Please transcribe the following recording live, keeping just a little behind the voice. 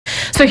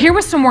So here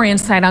was some more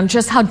insight on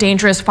just how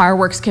dangerous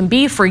fireworks can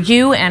be for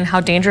you and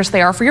how dangerous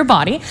they are for your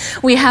body.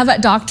 We have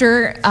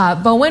Dr.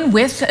 Bowen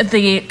with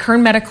the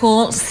Kern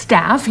Medical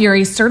staff. You're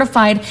a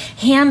certified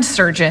hand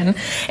surgeon,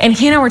 and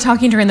he and I were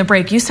talking during the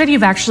break. You said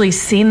you've actually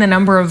seen the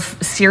number of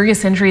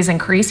serious injuries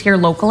increase here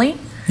locally?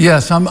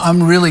 Yes,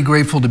 I'm really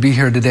grateful to be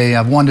here today.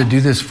 I've wanted to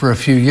do this for a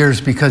few years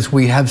because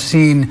we have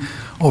seen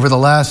over the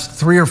last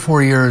 3 or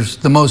 4 years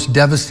the most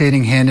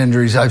devastating hand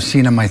injuries I've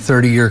seen in my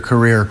 30-year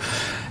career.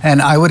 And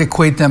I would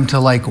equate them to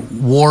like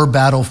war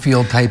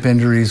battlefield type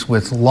injuries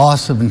with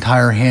loss of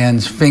entire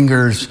hands,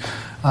 fingers,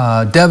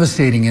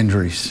 devastating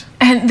injuries.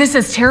 And this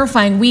is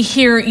terrifying. We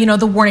hear, you know,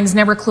 the warnings,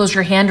 never close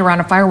your hand around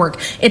a firework.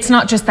 It's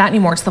not just that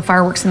anymore, it's the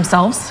fireworks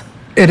themselves.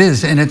 It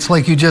is, and it's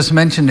like you just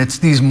mentioned, it's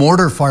these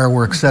mortar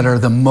fireworks that are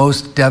the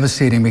most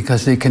devastating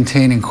because they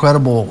contain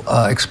incredible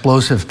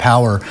explosive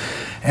power.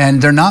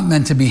 And they're not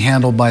meant to be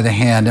handled by the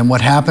hand. And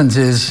what happens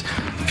is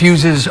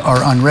fuses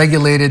are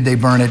unregulated, they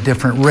burn at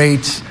different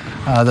rates.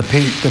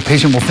 The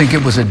patient will think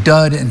it was a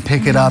dud and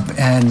pick it up,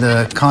 and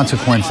the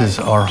consequences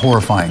are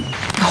horrifying.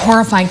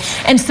 Horrifying.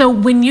 And so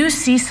when you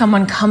see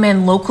someone come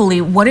in locally,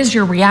 what is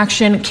your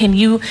reaction? Can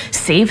you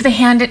save the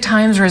hand at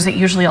times, or is it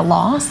usually a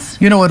loss?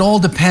 You know, it all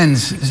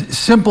depends.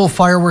 Simple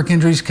firework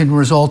injuries can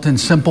result in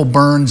simple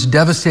burns,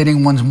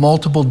 devastating ones,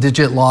 multiple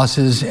digit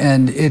losses,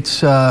 and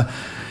it's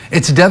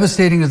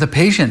devastating to the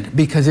patient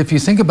because if you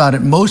think about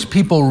it, most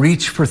people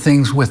reach for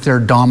things with their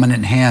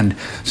dominant hand.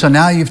 So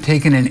now you've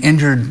taken and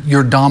injured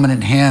your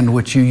dominant hand,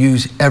 which you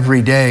use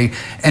every day,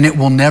 and it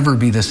will never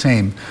be the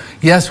same.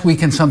 Yes, we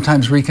can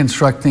sometimes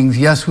reconstruct things.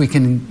 Yes, we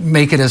can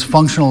make it as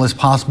functional as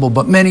possible,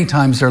 but many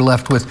times they're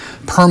left with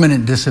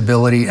permanent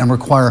disability and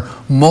require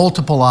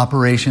multiple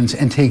operations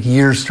and take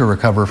years to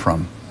recover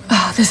from.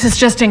 Oh, this is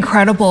just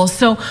incredible.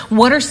 So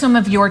what are some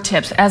of your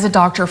tips as a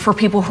doctor for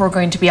people who are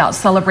going to be out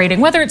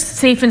celebrating, whether it's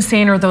safe and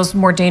sane or those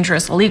more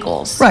dangerous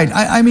illegals? Right.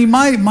 I mean,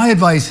 my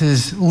advice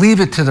is leave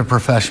it to the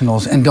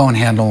professionals and don't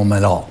handle them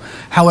at all.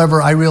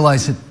 However, I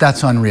realize that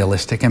that's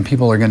unrealistic and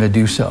people are going to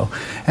do so.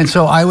 And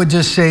so I would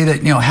just say that,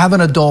 you know, have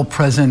an adult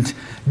present.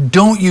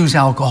 Don't use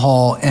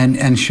alcohol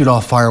and shoot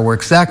off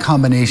fireworks. That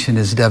combination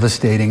is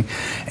devastating.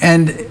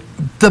 And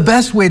the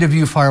best way to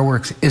view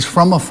fireworks is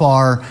from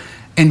afar.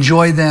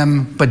 Enjoy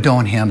them, but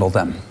don't handle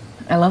them.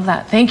 I love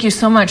that. Thank you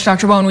so much,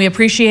 Dr. Bowen. We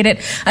appreciate it.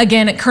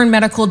 Again, Kern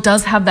Medical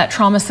does have that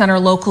trauma center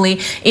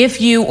locally.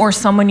 If you or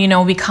someone you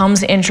know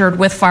becomes injured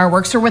with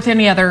fireworks or with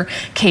any other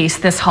case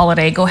this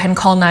holiday, go ahead and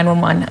call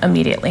 911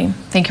 immediately.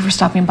 Thank you for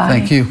stopping by.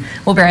 Thank you.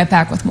 We'll be right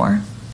back with more.